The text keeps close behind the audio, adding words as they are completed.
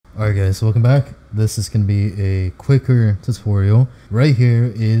Alright guys, welcome back. This is going to be a quicker tutorial. Right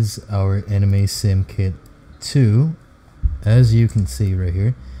here is our Anime Sim Kit 2. As you can see right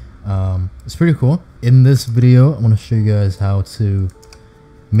here. It's pretty cool. In this video, I want to show you guys how to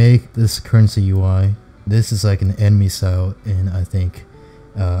make this currency UI. This is like an anime style, and I think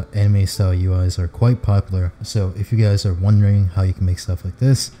anime style UIs are quite popular. So if you guys are wondering how you can make stuff like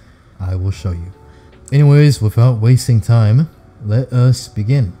this, I will show you. Anyways, without wasting time, let us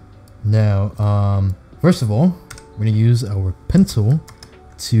begin. Now, first of all, we're going to use our pen tool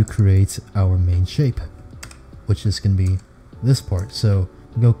to create our main shape, which is going to be this part. So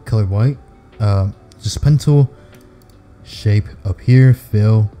we'll go color white, just pen tool, shape up here,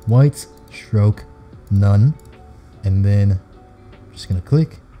 fill, white, stroke, none, and then I'm just going to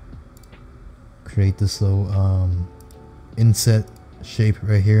click, create this little inset shape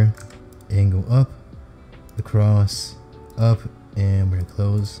right here, angle up, across, up, and we're going to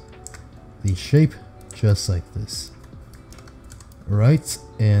close the shape just like this. Right,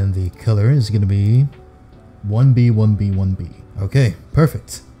 and the color is going to be 1B, 1B, 1B. Okay,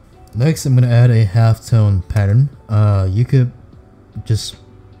 perfect. Next, I'm going to add a halftone pattern. You could just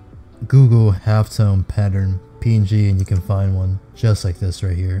Google halftone pattern PNG and you can find one just like this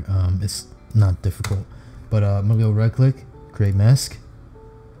right here. It's not difficult. But I'm going to go right click, create mask.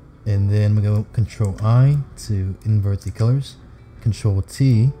 And then I'm going to go Control I to invert the colors. Control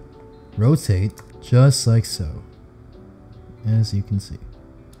T, rotate just like so. As you can see.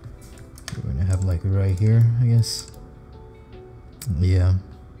 We're going to have like right here, I guess. Yeah.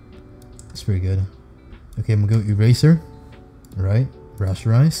 It's pretty good. Okay, I'm going to go eraser. Right.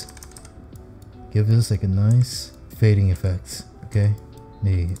 Rasterize. Give this like a nice fading effect. Okay. Let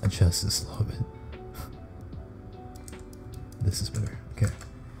me adjust this a little bit. This is better. Okay.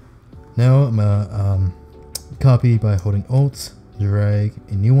 Now I'm gonna copy by holding Alt, drag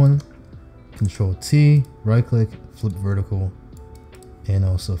a new one, Control T, right click, flip vertical, and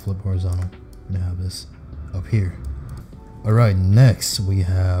also flip horizontal. I'm gonna have this up here. Alright, next we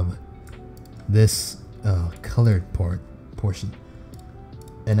have this colored portion.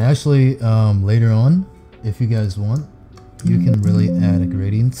 And actually, later on, if you guys want, you can really add a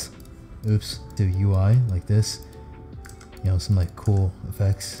gradient, to UI like this. You know, some like cool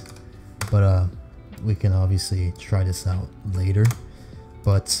effects. But we can obviously try this out later.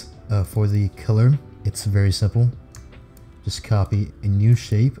 But for the color, it's very simple. Just copy a new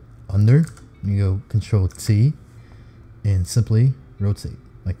shape under. You go Control T and simply rotate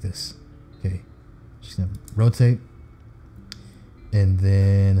like this. Okay, just gonna rotate, and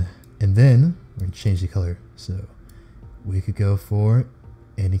then we're gonna change the color. So we could go for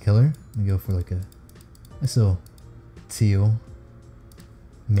any color. We go for like a nice little teal,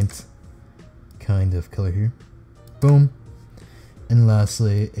 mint kind of color here. Boom. And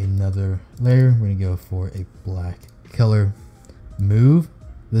lastly, another layer. We're gonna go for a black color. Move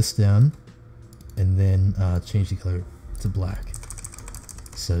this down and then change the color to black.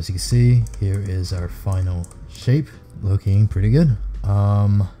 So as you can see, here is our final shape, looking pretty good.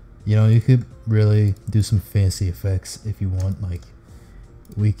 You know, you could really do some fancy effects if you want. Like,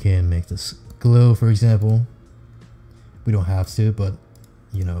 we can make this glow, for example. We don't have to, but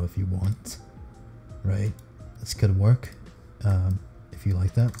you know, if you want, right? This could work if you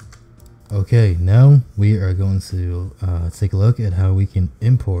like that. Okay, now we are going to take a look at how we can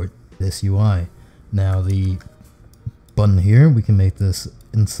import this UI. Now the button here, we can make this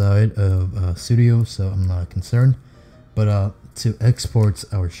inside of Studio, so I'm not concerned. But to export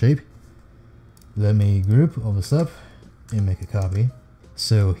our shape, let me group all this up and make a copy.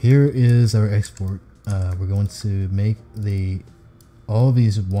 So here is our export. We're going to make all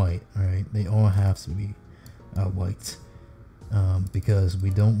these white. All right, they all have to be white because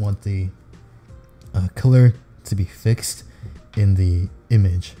we don't want the color to be fixed in the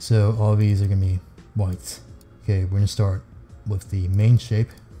image. So all these are gonna be white. Okay, we're gonna start with the main shape.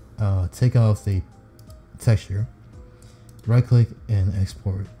 Take off the texture, right click and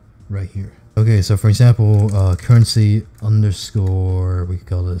export right here. Okay, so for example, currency underscore, we could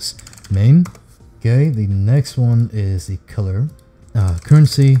call this main. Okay, the next one is the color,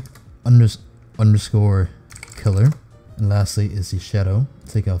 currency underscore color, and lastly is the shadow.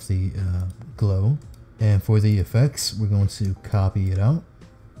 Take off the glow, and for the effects, we're going to copy it out.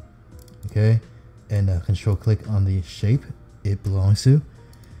 Okay, and control click on the shape it belongs to,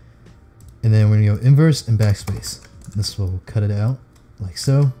 and then we're gonna go inverse and backspace. This will cut it out like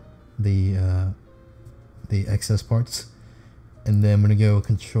so, the excess parts, and then we're gonna go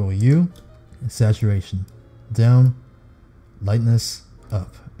Control U, saturation down, lightness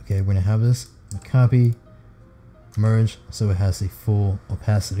up. Okay, we're gonna have this copy, merge so it has the full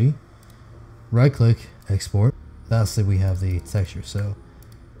opacity. Right click, export. Lastly, we have the texture. So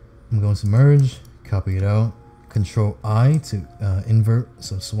I'm going to merge, copy it out, Control I to invert,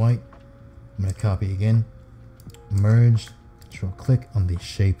 so it's white. I'm going to copy again, merge, Control click on the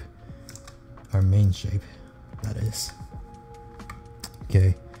shape, our main shape, that is.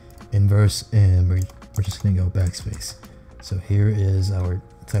 Okay, inverse, and we're just going to go backspace. So here is our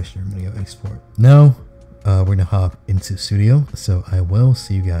texture. I'm going to go export. Now, we're going to hop into Studio, so I will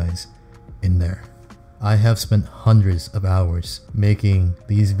see you guys in there. I have spent hundreds of hours making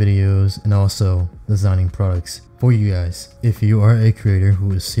these videos and also designing products for you guys. If you are a creator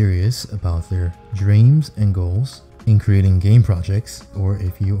who is serious about their dreams and goals in creating game projects, or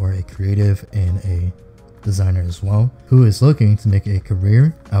if you are a creative and a designer as well who is looking to make a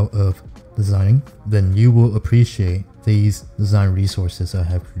career out of designing, then you will appreciate these design resources I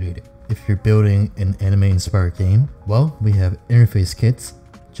have created. If you're building an anime inspired game, well, we have interface kits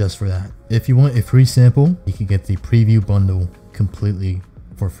just for that. If you want a free sample, you can get the preview bundle completely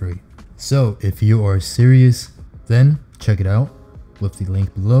for free. So if you are serious, then check it out with the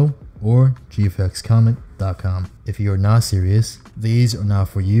link below or gfxcomment.com. If you are not serious, these are not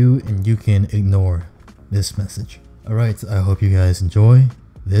for you and you can ignore this message. Alright, I hope you guys enjoy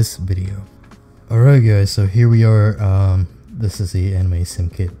this video. Alright guys, so here we are. This is the Anime Sim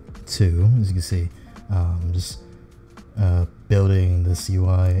Kit 2. As you can see, just building this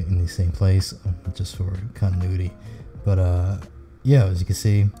UI in the same place just for continuity. But yeah, as you can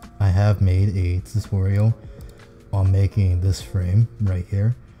see, I have made a tutorial on making this frame right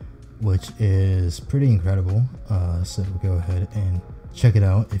here, which is pretty incredible. So go ahead and check it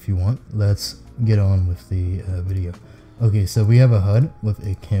out if you want. Let's get on with the video. Okay, so we have a HUD with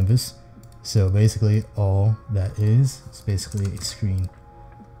a canvas. So basically all that is basically a screen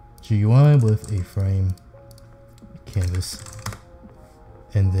GUI with a frame, canvas,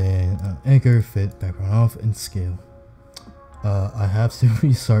 and then anchor, fit, background off, and scale. I have to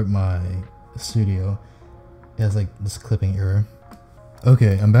restart my studio. It has like this clipping error.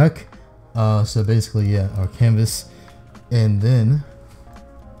 Okay, I'm back. So basically, yeah, our canvas, and then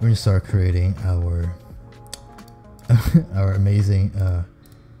we're gonna start creating our our amazing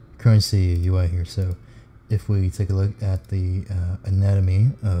currency UI here. So if we take a look at the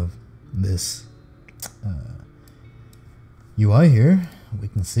anatomy of this UI here, we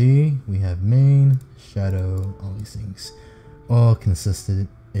can see we have main, shadow, all these things all consistent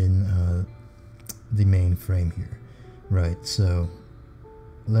in the main frame here, right? So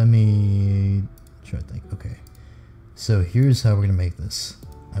let me try to think. Okay, so here's how we're gonna make this,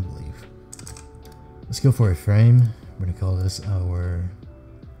 I believe. Let's go for a frame. We're gonna call this our,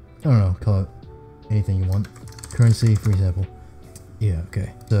 I don't know, call it anything you want. Currency, for example. Yeah,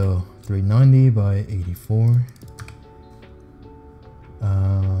 okay. So 390 by 84.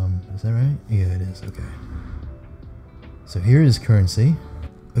 Is that right? Yeah, it is. Okay. So here is currency.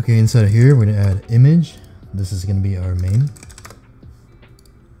 Okay, inside of here, we're gonna add image. This is gonna be our main.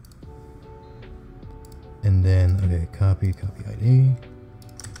 And then, okay, copy ID.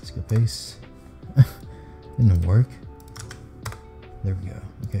 Let's go paste. Didn't work. There we go.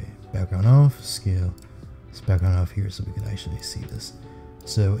 Okay, background off, scale. Let's background off here so we can actually see this.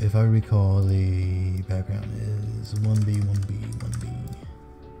 So if I recall, the background is 1B, 1B, 1B.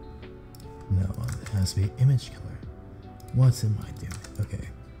 No, it has to be image color. What am I doing? Okay.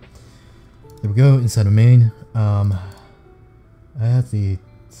 There we go, inside of main. I have the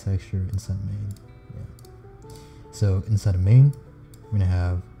texture inside of main. Yeah. So inside of main, we're gonna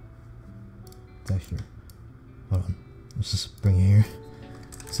have texture. Hold on. Let's just bring it here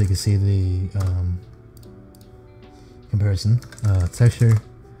so you can see the comparison. Texture.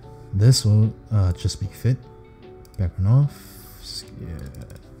 This will just be fit. Background off.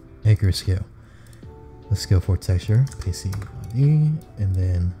 Anchor, scale. Let's go for texture. Paste the ID and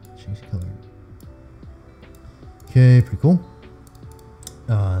then change the color. Okay, pretty cool.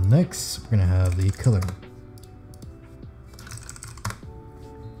 Next, we're gonna have the color.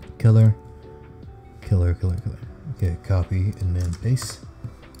 Color. Okay, copy and then paste.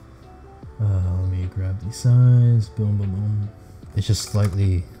 Let me grab the size. Boom, boom, boom. It's just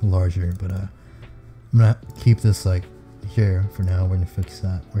slightly larger, but I'm gonna keep this like here for now. We're gonna fix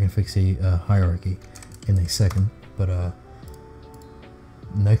that. We're gonna fix the hierarchy in a second. But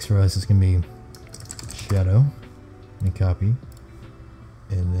next for us is gonna be shadow and copy,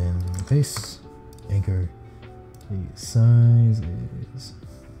 and then we're gonna paste. Anchor. The size is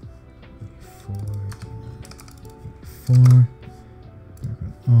 84.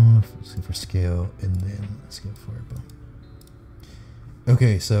 Off. Let's go for scale, and then let's go for boom.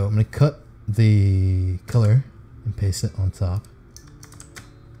 Okay, so I'm gonna cut the color and paste it on top.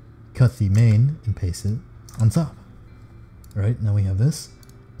 Cut the main and paste it on top. Alright, now we have this.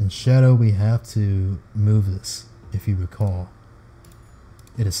 In shadow, we have to move this. If you recall,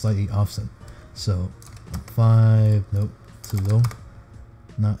 it is slightly offset. So 5, nope, too low,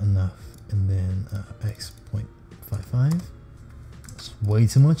 not enough. And then x 0.55, that's way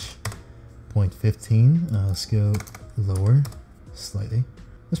too much. 0.15, let's go lower slightly.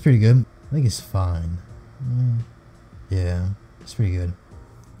 That's pretty good. I think it's fine. Yeah, it's pretty good.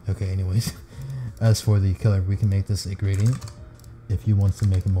 Okay, anyways, as for the color, we can make this a gradient if you want to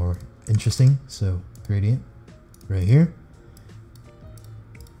make it more interesting. So gradient right here,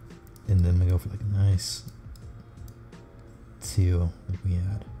 and then we go for like a nice teal like we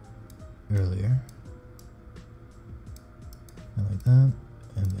had earlier. I like that,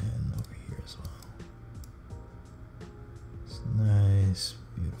 and then over here as well. It's nice,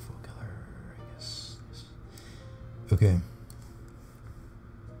 beautiful color, I guess. Okay.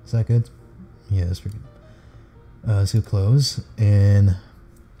 Is that good? Yeah, that's pretty good. Let's go close, and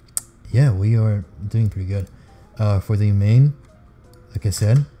yeah, we are doing pretty good. For the main, like I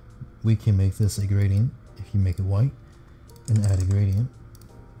said, we can make this a gradient if you make it white and add a gradient.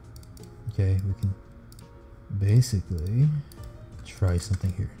 Okay, we can basically try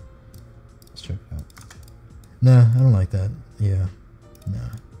something here. Let's check it out. Nah, I don't like that. Yeah, nah.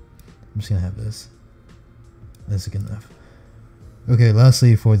 I'm just gonna have this. That's good enough. Okay,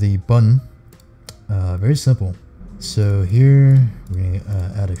 lastly for the button, very simple. So here we're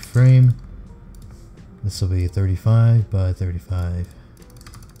gonna add a frame. This will be 35 by 35.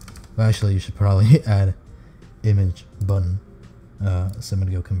 Well, actually, you should probably add image button. So I'm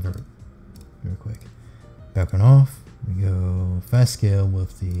gonna go convert real quick. Background off. We go fast scale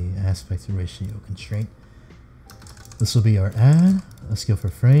with the aspect ratio constraint. This will be our add. Let's go for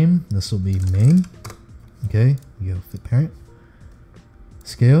frame. This will be main. Okay, we go fit parent.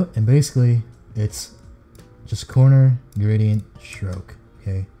 Scale, and basically it's just corner, gradient, stroke.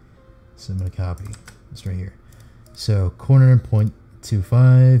 Okay, so I'm gonna copy this right here. So corner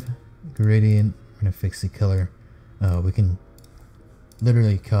 0.25, gradient, we're gonna fix the color. We can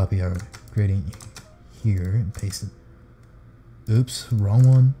literally copy our gradient here and paste it. Oops, wrong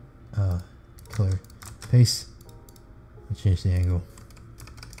one. Color, paste, and change the angle.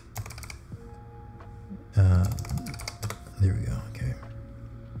 There we go. Okay.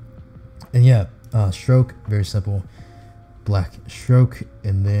 And yeah, stroke, very simple. Black stroke,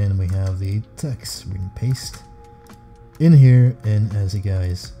 and then we have the text. We can paste in here, and as you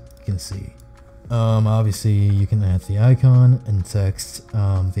guys can see, obviously you can add the icon and text.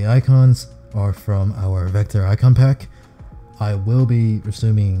 The icons are from our vector icon pack. I will be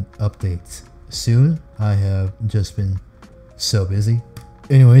resuming updates soon. I have just been so busy.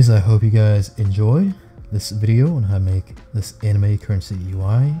 Anyways, I hope you guys enjoy this video on how to make this anime currency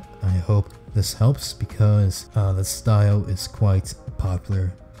UI. I hope this helps because the style is quite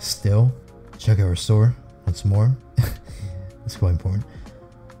popular still. Check out our store once more. It's quite important.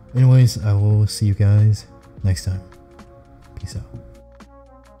 Anyways, I will see you guys next time. Peace out.